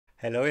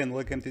Hello and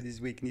welcome to this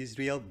week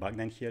newsreel.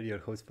 Bogdan here, your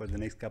host for the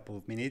next couple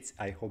of minutes.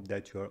 I hope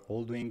that you are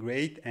all doing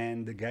great.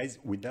 And guys,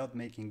 without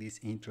making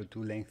this intro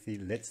too lengthy,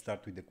 let's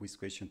start with the quiz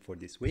question for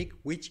this week,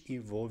 which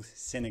involves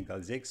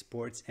Senegal's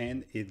exports,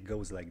 and it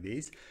goes like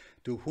this.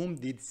 To whom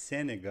did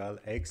Senegal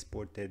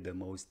exported the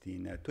most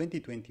in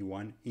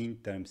 2021 in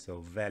terms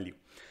of value?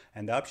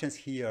 And the options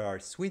here are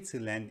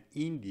Switzerland,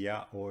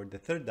 India, or the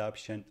third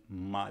option,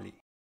 Mali.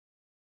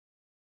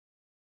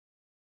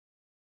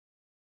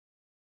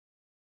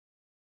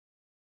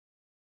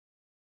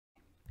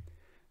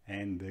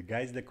 And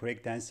guys, the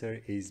correct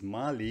answer is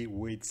Mali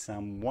with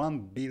some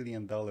 $1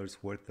 billion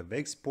worth of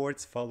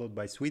exports, followed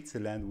by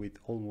Switzerland with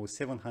almost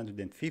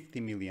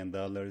 $750 million,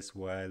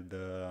 while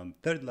the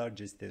third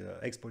largest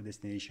export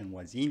destination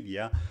was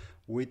India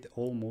with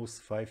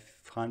almost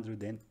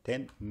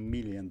 $510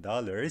 million.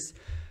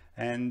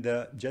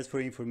 And just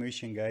for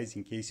information, guys,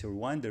 in case you're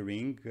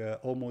wondering,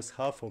 almost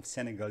half of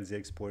Senegal's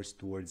exports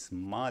towards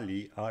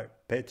Mali are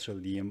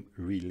petroleum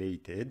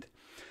related.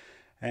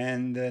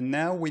 And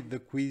now with the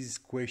quiz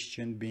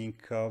question being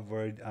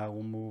covered, I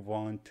will move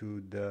on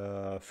to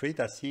the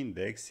Freightos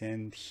index.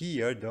 And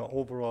here the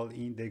overall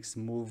index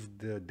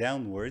moved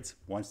downwards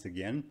once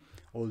again,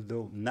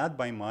 although not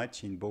by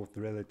much in both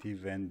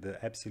relative and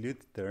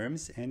absolute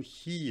terms. And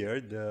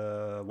here,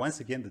 once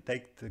again, the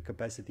tight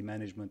capacity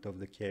management of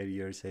the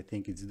carriers, I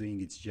think it's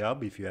doing its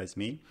job, if you ask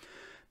me.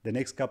 The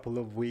next couple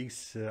of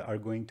weeks are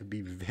going to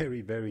be very,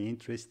 very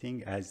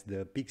interesting as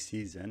the peak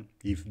season,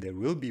 if there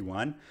will be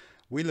one,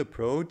 will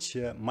approach.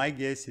 My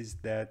guess is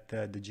that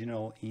the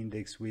general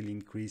index will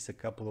increase a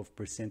couple of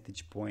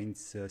percentage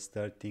points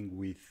starting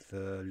with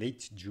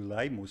late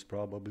July, most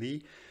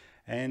probably.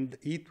 And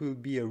it will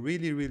be a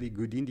really, really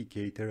good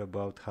indicator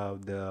about how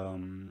the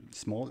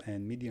small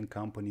and medium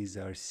companies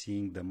are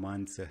seeing the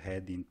months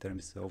ahead in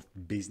terms of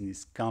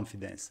business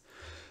confidence.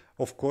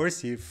 Of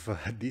course, if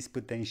this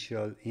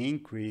potential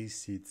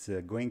increase it's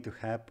going to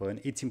happen,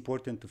 it's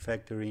important to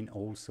factor in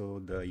also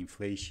the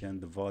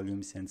inflation, the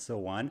volumes, and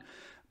so on.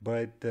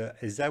 But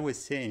as I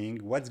was saying,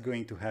 what's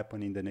going to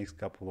happen in the next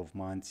couple of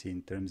months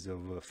in terms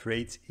of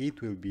freights,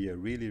 it will be a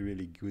really,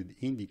 really good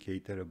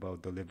indicator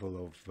about the level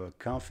of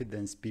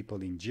confidence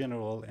people in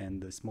general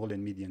and the small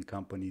and medium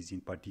companies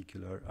in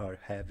particular are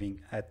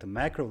having at the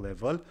macro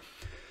level.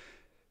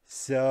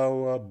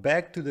 So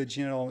back to the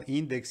general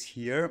index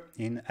here.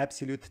 In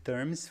absolute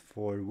terms,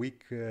 for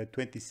week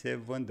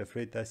 27, the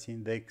Freightos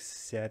index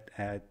set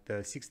at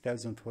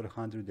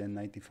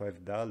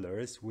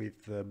 $6,495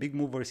 with big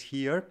movers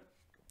here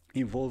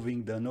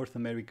involving the North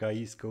America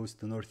East Coast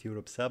to North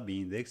Europe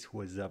sub-index, who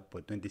was up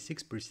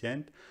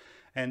 26%,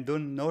 and the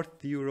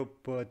North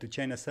Europe to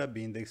China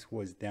sub-index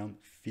was down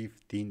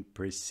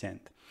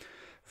 15%.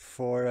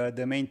 For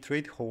the main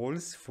trade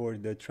holes, for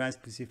the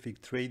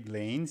Trans-Pacific trade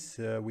lanes,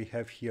 we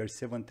have here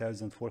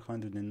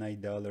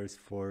 $7,409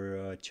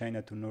 for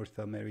China to North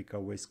America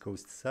West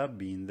Coast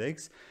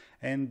sub-index,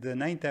 and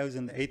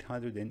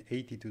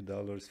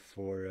 $9,882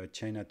 for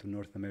China to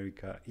North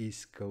America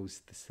East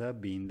Coast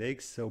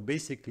sub-index. So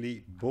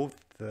basically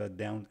both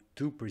down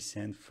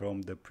 2%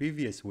 from the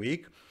previous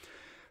week.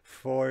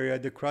 For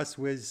the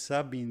crossways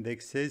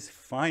sub-indexes,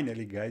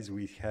 finally, guys,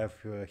 we have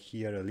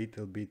here a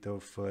little bit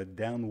of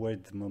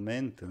downward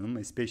momentum,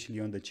 especially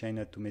on the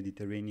China to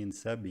Mediterranean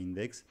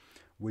sub-index,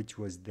 which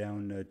was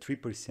down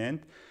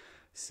 3%.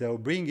 So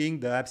bringing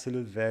the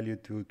absolute value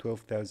to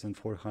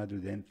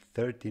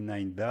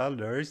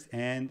 $12,439.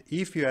 And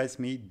if you ask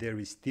me, there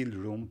is still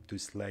room to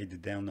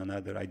slide down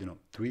another,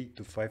 3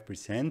 to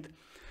 5%.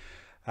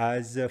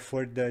 As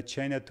for the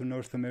China to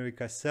North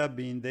America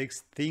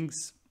sub-index,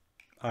 things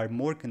are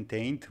more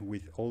contained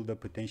with all the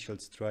potential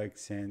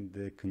strikes and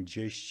the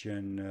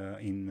congestion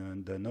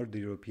in the North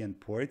European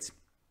ports.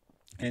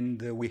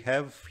 And we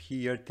have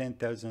here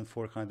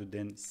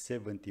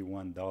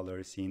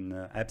 $10,471 in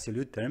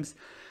absolute terms.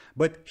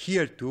 But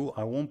here too,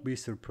 I won't be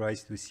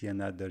surprised to see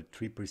another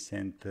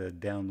 3%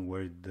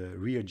 downward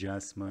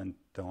readjustment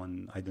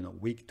on,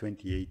 week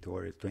 28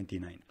 or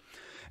 29.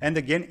 And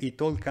again,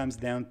 it all comes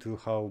down to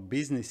how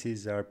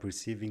businesses are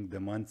perceiving the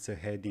months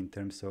ahead in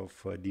terms of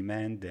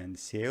demand and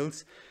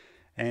sales.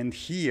 And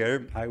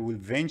here, I will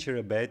venture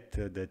a bet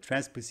the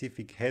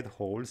Trans-Pacific head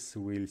holes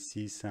will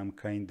see some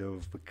kind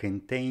of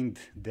contained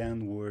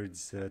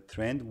downwards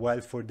trend,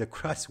 while for the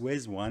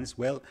crossways ones,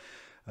 well,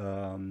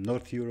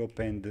 North Europe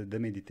and the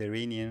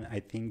Mediterranean,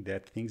 I think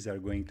that things are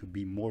going to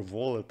be more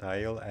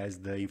volatile as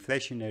the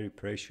inflationary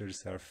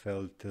pressures are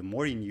felt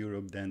more in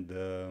Europe than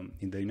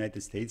in the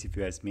United States, if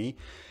you ask me.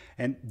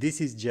 And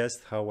this is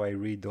just how I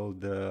read all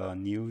the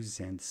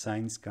news and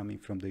signs coming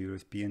from the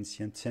European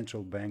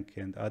Central Bank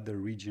and other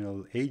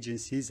regional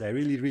agencies. I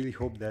really, really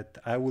hope that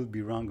I will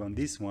be wrong on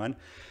this one.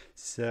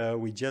 So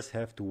we just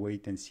have to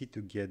wait and see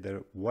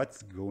together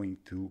what's going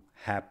to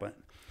happen.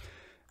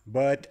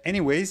 But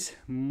anyways,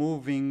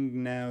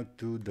 moving now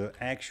to the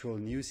actual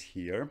news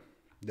here.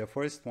 The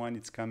first one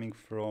is coming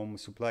from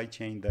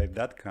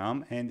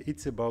supplychaindive.com, and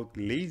it's about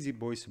lazy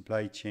boy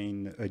supply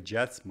chain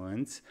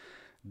adjustments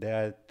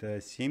that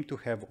seem to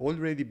have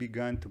already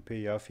begun to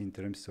pay off in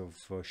terms of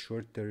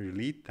shorter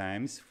lead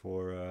times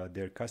for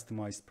their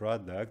customized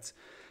products,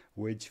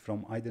 which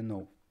from, I don't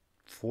know,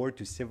 4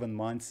 to 7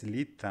 months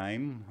lead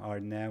time are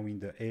now in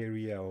the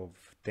area of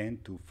 10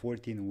 to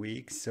 14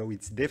 weeks. So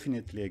it's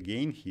definitely a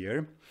gain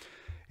here.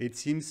 It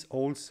seems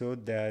also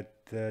that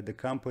the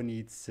company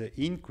is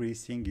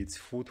increasing its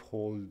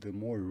foothold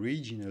more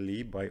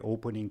regionally by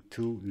opening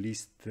 2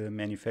 leased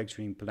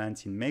manufacturing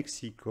plants in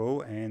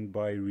Mexico and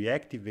by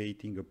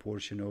reactivating a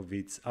portion of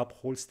its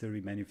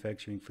upholstery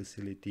manufacturing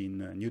facility in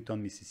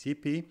Newton,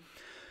 Mississippi.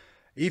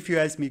 If you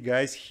ask me,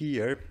 guys,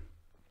 here,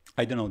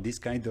 I don't know, this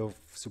kind of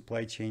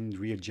supply chain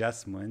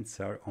readjustments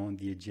are on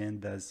the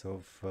agendas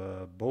of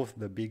both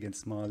the big and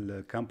small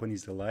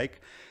companies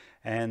alike.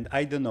 And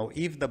I don't know,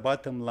 if the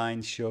bottom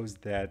line shows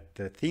that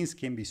things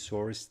can be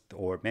sourced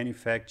or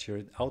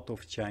manufactured out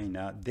of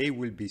China, they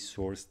will be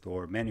sourced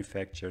or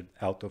manufactured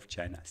out of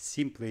China.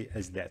 Simple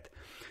as that.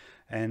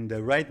 And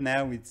right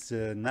now it's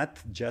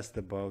not just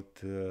about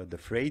the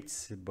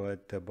freights,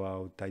 but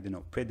about, I don't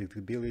know,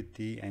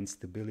 predictability and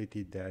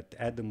stability that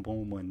at the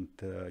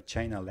moment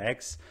China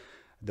lacks.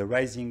 The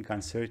rising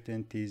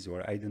uncertainties,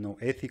 or I don't know,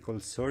 ethical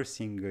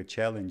sourcing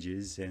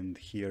challenges, and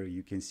here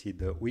you can see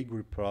the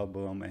Uyghur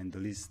problem, and the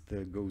list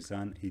goes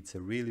on. It's a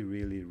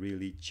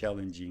really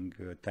challenging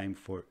time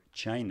for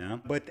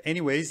China. But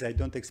anyways, I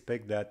don't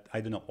expect that,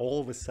 I don't know,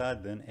 all of a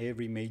sudden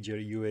every major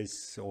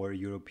US or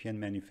European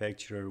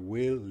manufacturer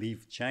will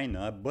leave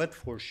China, but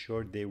for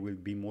sure they will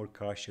be more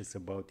cautious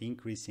about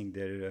increasing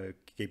their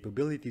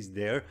capabilities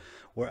there,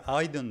 or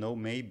I don't know,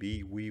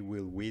 maybe we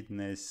will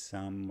witness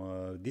some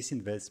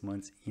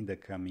disinvestments in the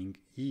coming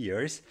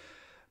years,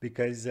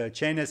 because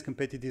China's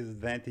competitive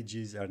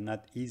advantages are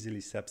not easily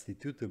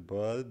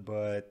substitutable.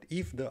 But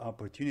if the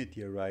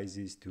opportunity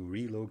arises to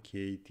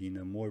relocate in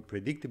a more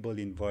predictable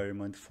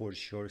environment, for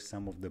sure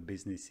some of the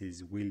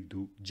businesses will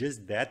do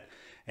just that,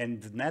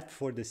 and not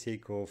for the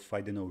sake of,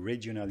 I don't know,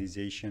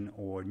 regionalization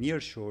or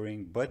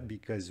nearshoring, but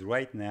because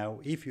right now,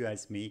 if you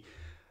ask me,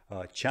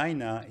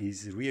 China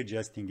is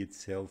readjusting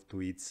itself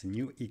to its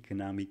new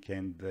economic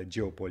and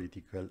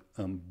geopolitical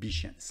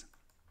ambitions.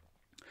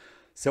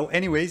 So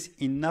anyways,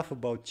 enough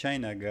about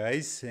China,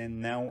 guys, and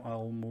now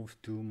I'll move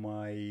to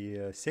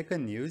my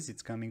second news.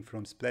 It's coming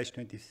from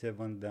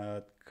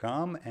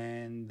splash27.com,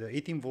 and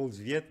it involves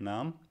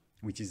Vietnam,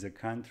 which is a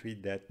country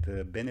that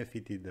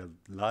benefited a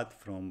lot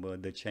from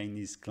the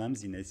Chinese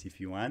clumsiness,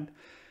 if you want,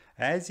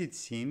 as it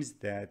seems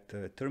that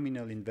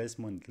Terminal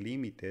Investment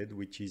Limited,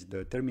 which is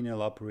the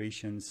terminal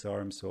operations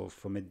arms of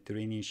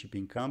Mediterranean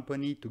Shipping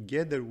Company,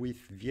 together with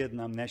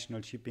Vietnam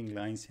National Shipping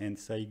Lines and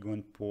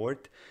Saigon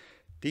Port,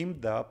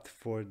 teamed up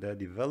for the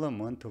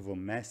development of a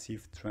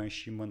massive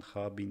transshipment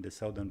hub in the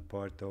southern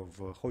part of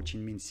Ho Chi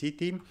Minh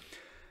City.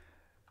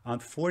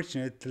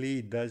 Unfortunately,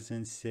 it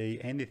doesn't say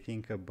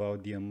anything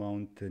about the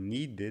amount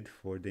needed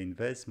for the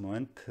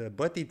investment,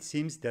 but it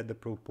seems that the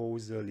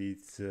proposal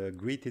is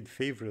greeted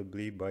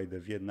favorably by the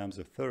Vietnam's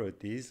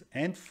authorities,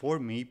 and for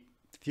me,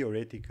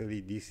 theoretically,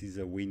 this is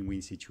a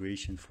win-win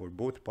situation for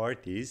both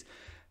parties,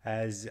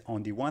 as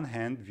on the one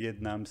hand,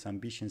 Vietnam's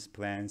ambitious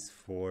plans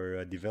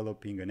for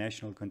developing a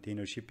national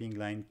container shipping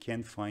line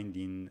can find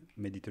in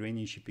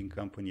Mediterranean Shipping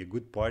Company a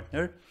good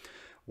partner,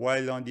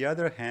 while on the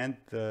other hand,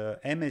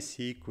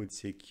 MSC could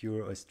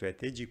secure a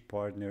strategic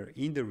partner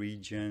in the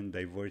region,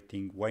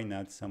 diverting, why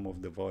not, some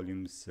of the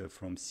volumes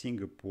from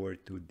Singapore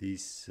to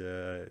this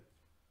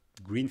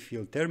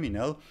greenfield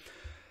terminal.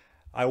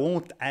 I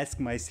won't ask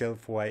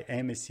myself why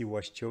MSC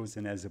was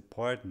chosen as a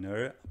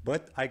partner,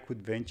 but I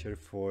could venture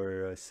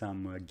for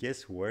some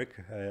guesswork.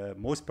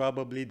 Most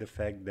probably the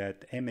fact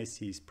that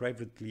MSC is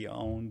privately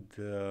owned,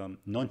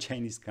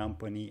 non-Chinese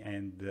company,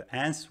 and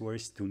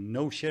answers to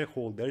no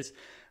shareholders.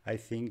 I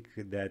think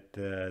that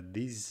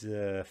these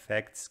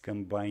facts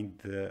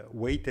combined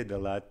weighted a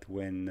lot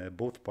when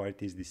both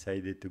parties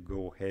decided to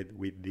go ahead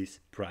with this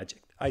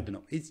project. I don't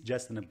know, it's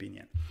just an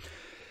opinion.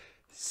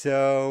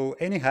 So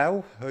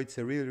anyhow, it's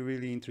a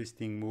really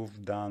interesting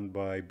move done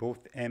by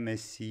both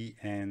MSC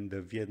and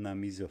the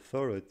Vietnamese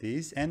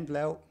authorities, and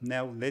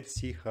now let's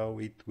see how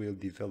it will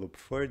develop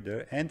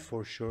further, and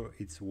for sure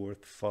it's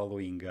worth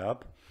following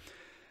up.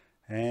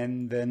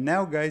 And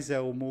now, guys, I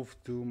will move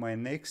to my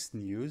next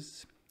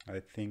news. I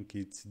think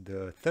it's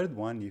the third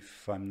one,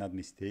 if I'm not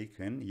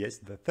mistaken. Yes,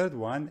 the third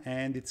one,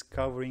 and it's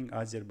covering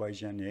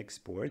Azerbaijan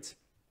exports,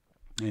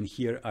 and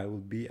here I will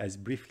be as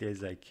briefly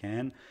as I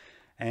can.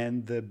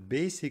 And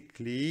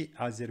basically,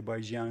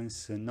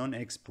 Azerbaijan's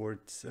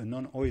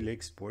non-oil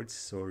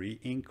exports,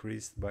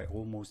 increased by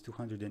almost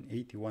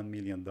 $281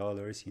 million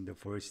in the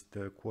first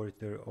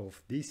quarter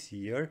of this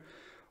year,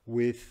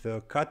 with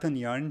cotton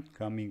yarn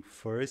coming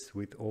first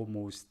with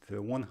almost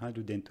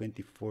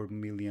 $124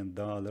 million.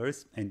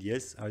 And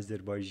yes,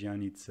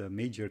 Azerbaijan, it's a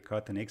major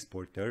cotton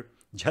exporter.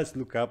 Just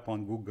look up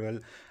on Google,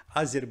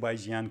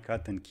 Azerbaijan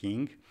Cotton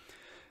King.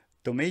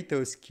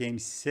 Tomatoes came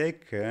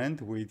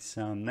second with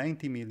some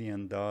 $90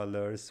 million,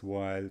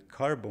 while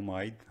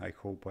carbamide, I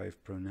hope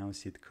I've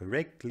pronounced it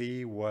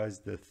correctly, was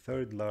the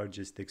third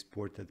largest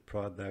exported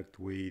product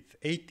with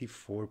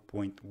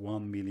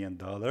 $84.1 million.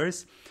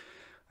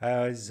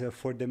 As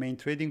for the main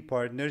trading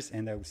partners,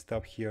 and I will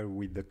stop here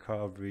with the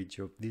coverage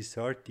of this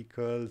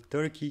article,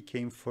 Turkey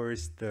came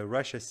first,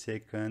 Russia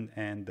second,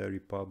 and the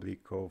Republic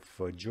of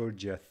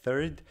Georgia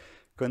third,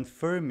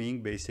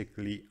 confirming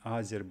basically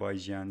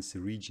Azerbaijan's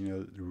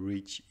regional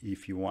reach,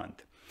 if you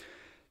want.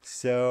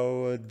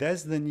 So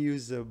that's the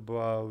news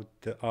about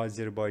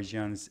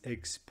Azerbaijan's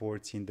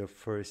exports in the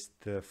first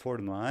 4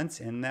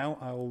 months. And now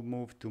I will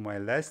move to my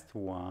last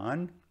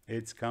one.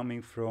 It's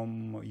coming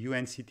from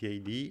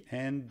UNCTAD,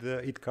 and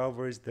it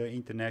covers the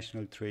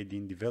international trade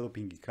in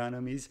developing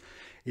economies.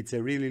 It's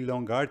a really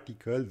long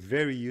article,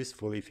 very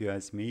useful if you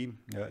ask me.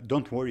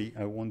 Don't worry,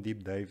 I won't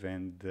deep dive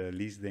and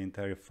list the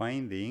entire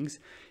findings.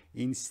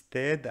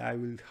 Instead, I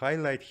will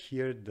highlight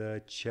here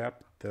the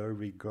chapter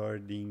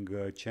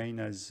regarding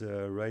China's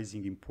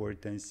rising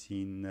importance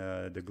in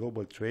the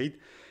global trade.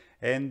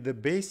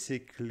 And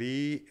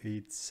basically,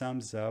 it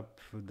sums up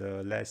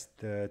the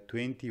last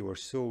 20 or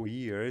so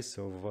years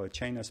of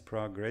China's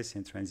progress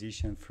and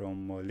transition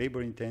from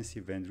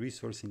labor-intensive and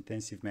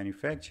resource-intensive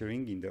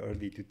manufacturing in the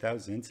early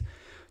 2000s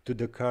to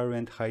the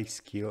current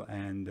high-skill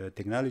and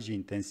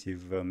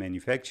technology-intensive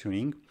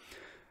manufacturing.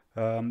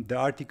 The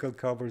article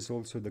covers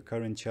also the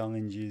current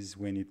challenges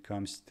when it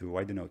comes to,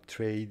 I don't know,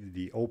 trade,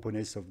 the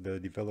openness of the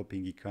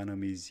developing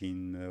economies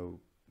in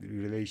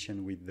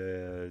relation with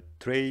the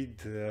trade,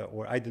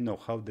 or I don't know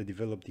how the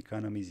developed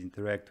economies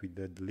interact with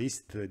the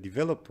least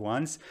developed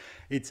ones.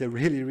 It's a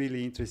really,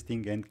 really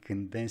interesting and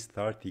condensed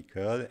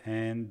article.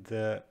 And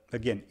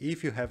again,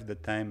 if you have the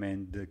time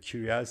and the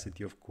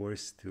curiosity, of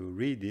course, to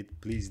read it,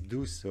 please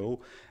do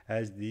so,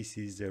 as this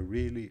is a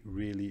really,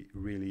 really,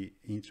 really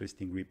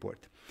interesting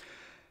report.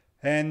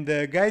 And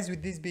guys,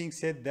 with this being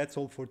said, that's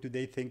all for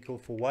today. Thank you all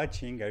for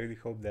watching. I really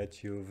hope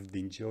that you've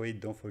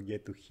enjoyed. Don't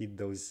forget to hit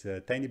those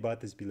tiny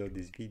buttons below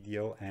this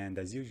video. And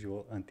as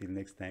usual, until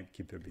next time,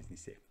 keep your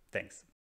business safe. Thanks.